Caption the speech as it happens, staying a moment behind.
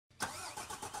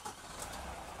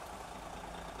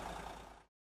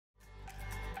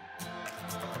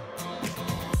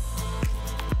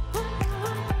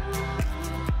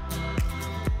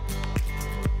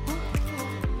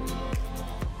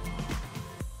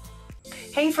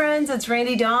Hey friends, it's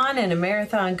Randy Dawn and a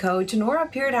marathon coach, and we're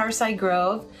up here at Hearthside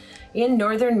Grove in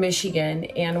northern Michigan,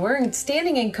 and we're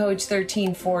standing in coach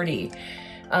 1340.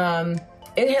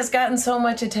 It has gotten so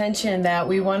much attention that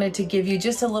we wanted to give you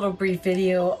just a little brief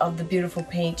video of the beautiful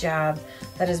paint job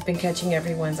that has been catching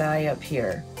everyone's eye up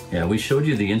here. Yeah, we showed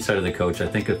you the inside of the coach, I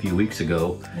think, a few weeks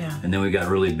ago. Yeah. And then we got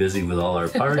really busy with all our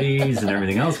parties and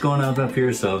everything else going on up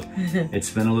here. So it's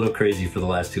been a little crazy for the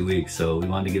last 2 weeks. So we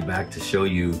wanted to get back to show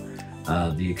you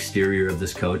the exterior of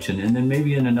this coach. And then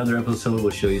maybe in another episode,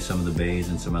 we'll show you some of the bays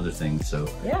and some other things. So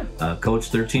yeah,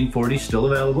 Coach 1340 still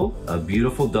available. A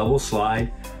beautiful double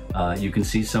slide. You can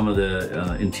see some of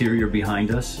the interior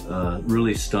behind us.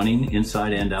 Really stunning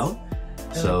inside and out.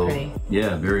 So pretty.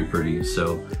 Yeah, very pretty.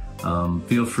 So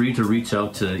feel free to reach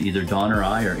out to either Dawn or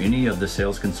I or any of the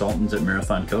sales consultants at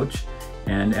Marathon Coach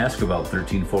and ask about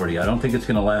 1340. I don't think it's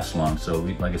going to last long. So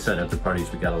like I said, at the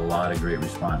parties, we got a lot of great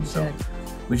response. So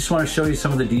we just want to show you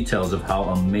some of the details of how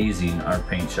amazing our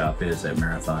paint shop is at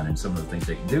Marathon and some of the things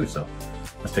they can do. So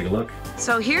let's take a look.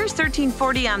 So here's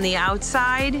 1340 on the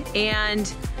outside,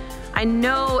 and I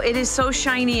know it is so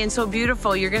shiny and so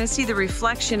beautiful. You're gonna see the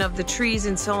reflection of the trees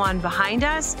and so on behind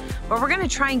us, but we're gonna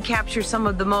try and capture some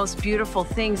of the most beautiful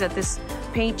things that this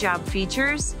paint job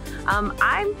features. I'm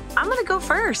gonna go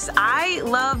first. I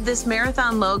love this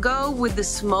Marathon logo with the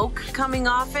smoke coming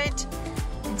off it.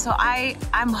 And so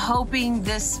I'm hoping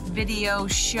this video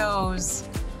shows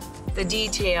the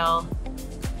detail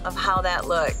of how that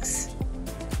looks.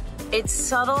 It's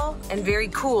subtle and very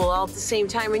cool all at the same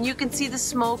time, and you can see the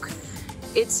smoke.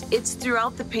 It's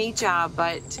throughout the paint job,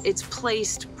 but it's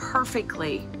placed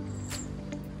perfectly.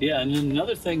 Yeah, and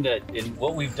another thing that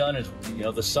what we've done is, you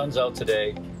know, the sun's out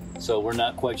today, so we're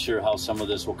not quite sure how some of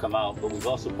this will come out, but we've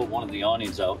also put one of the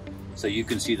awnings out so you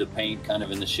can see the paint kind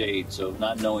of in the shade, so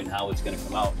not knowing how it's going to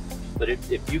come out. But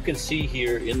if you can see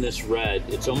here in this red,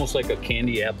 it's almost like a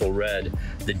candy apple red,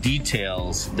 the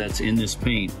details that's in this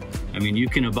paint. I mean, you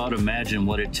can about imagine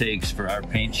what it takes for our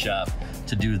paint shop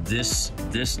to do this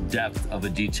depth of a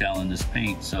detail in this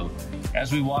paint. So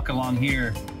as we walk along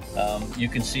here, you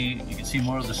can see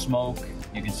more of the smoke.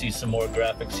 You can see some more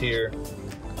graphics here,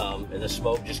 and the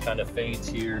smoke just kind of fades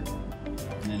here,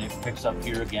 and then it picks up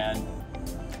here again.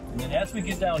 And then as we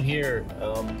get down here,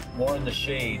 more in the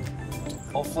shade,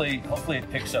 hopefully it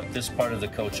picks up this part of the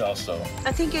coach also.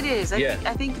 I think it is. I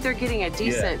think they're getting a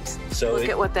decent look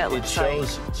at what that looks like. It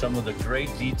shows some of the great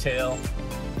detail.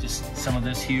 Just some of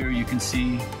this here you can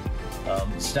see.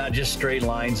 It's not just straight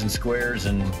lines and squares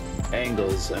and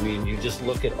angles. I mean, you just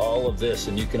look at all of this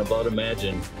and you can about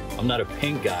imagine, I'm not a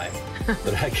paint guy,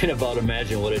 but I can about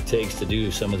imagine what it takes to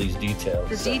do some of these details.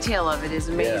 The detail of it is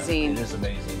amazing. Yeah, it is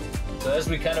amazing. So as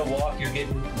we kind of walk, you're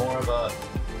getting more of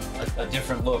a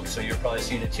different look. So you're probably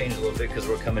seeing it change a little bit because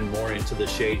we're coming more into the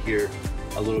shade here,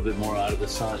 a little bit more out of the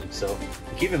sun. So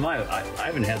keep in mind, I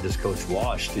haven't had this coach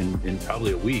washed in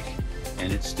probably a week,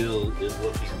 and it still is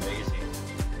looking amazing.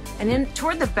 And then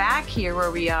toward the back here where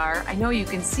we are, I know you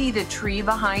can see the tree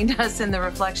behind us in the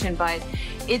reflection, but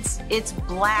it's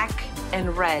black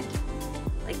and red.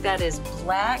 Like that is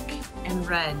black and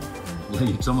red.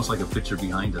 It's almost like a picture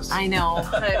behind us. I know.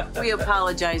 We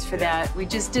apologize for that. We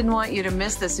just didn't want you to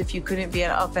miss this if you couldn't be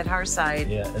up at Hearthside.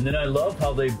 Yeah, and then I love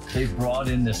how they brought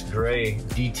in this gray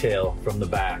detail from the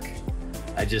back.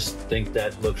 I just think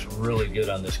that looks really good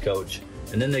on this coach.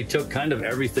 And then they took kind of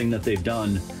everything that they've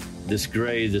done, this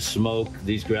gray, the smoke,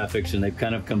 these graphics, and they've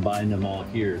kind of combined them all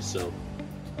here. So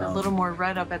a little more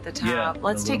red up at the top. Yeah,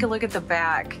 let's take a look at the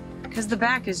back, because the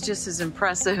back is just as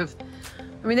impressive.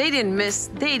 I mean, they didn't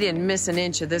miss an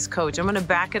inch of this coach. I'm gonna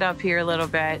back it up here a little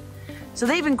bit. So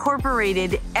they've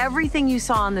incorporated everything you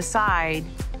saw on the side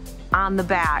on the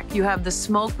back. You have the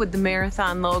smoke with the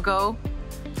Marathon logo.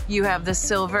 You have the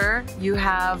silver. You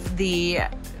have the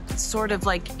sort of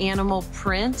like animal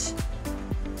print.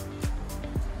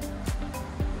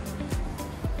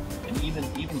 And even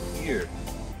here,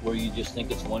 where you just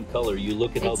think it's one color, you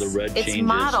look at how the red changes. It's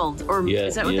mottled, or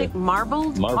is that what they,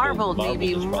 marbled? Marbled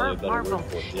maybe, marbled.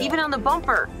 Yeah. Even on the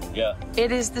bumper,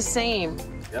 it is the same.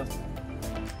 Yeah.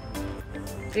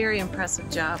 Very impressive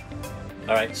job.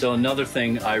 All right, so another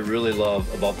thing I really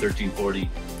love about 1340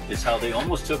 is how they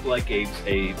almost took like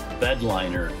a bed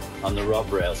liner on the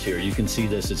rub rails here. You can see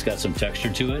this, it's got some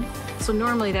texture to it. So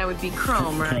normally that would be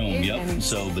chrome, right? Chrome, yep. And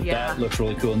so, but that looks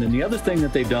really cool. And then the other thing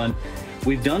that they've done,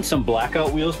 we've done some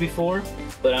blackout wheels before,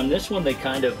 but on this one they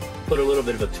kind of put a little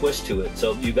bit of a twist to it.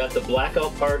 So you've got the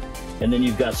blackout part, and then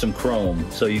you've got some chrome.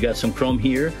 So you got some chrome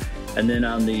here, and then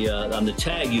on the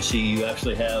tag you see you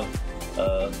actually have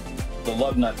the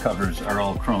lug nut covers are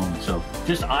all chrome. So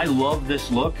just, I love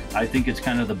this look. I think it's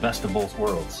kind of the best of both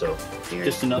worlds. So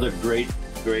just another great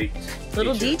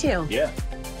little feature. detail. Yeah.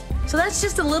 So that's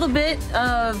just a little bit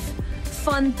of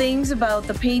fun things about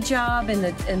the paint job and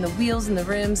the wheels and the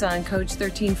rims on Coach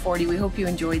 1340. We hope you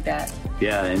enjoyed that.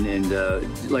 Yeah, and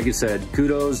like I said,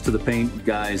 kudos to the paint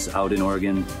guys out in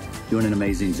Oregon, doing an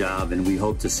amazing job, and we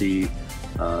hope to see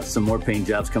some more paint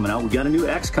jobs coming out. We got a new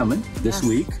X coming this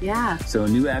week. Yeah. So a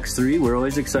new X3. We're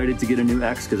always excited to get a new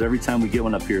X because every time we get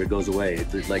one up here, it goes away.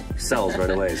 It like sells right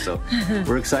away. So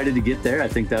we're excited to get there. I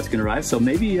think that's going to arrive. So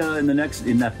maybe in the next,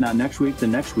 not next week, the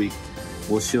next week,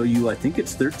 we'll show you, I think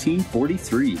it's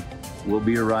 1343 will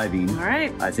be arriving. All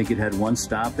right. I think it had one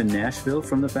stop in Nashville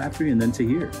from the factory and then to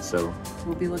here. So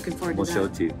we'll be looking forward to that. We'll show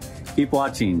it to you. Keep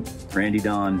watching Randy,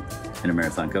 Dawn, and a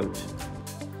Marathon Coach.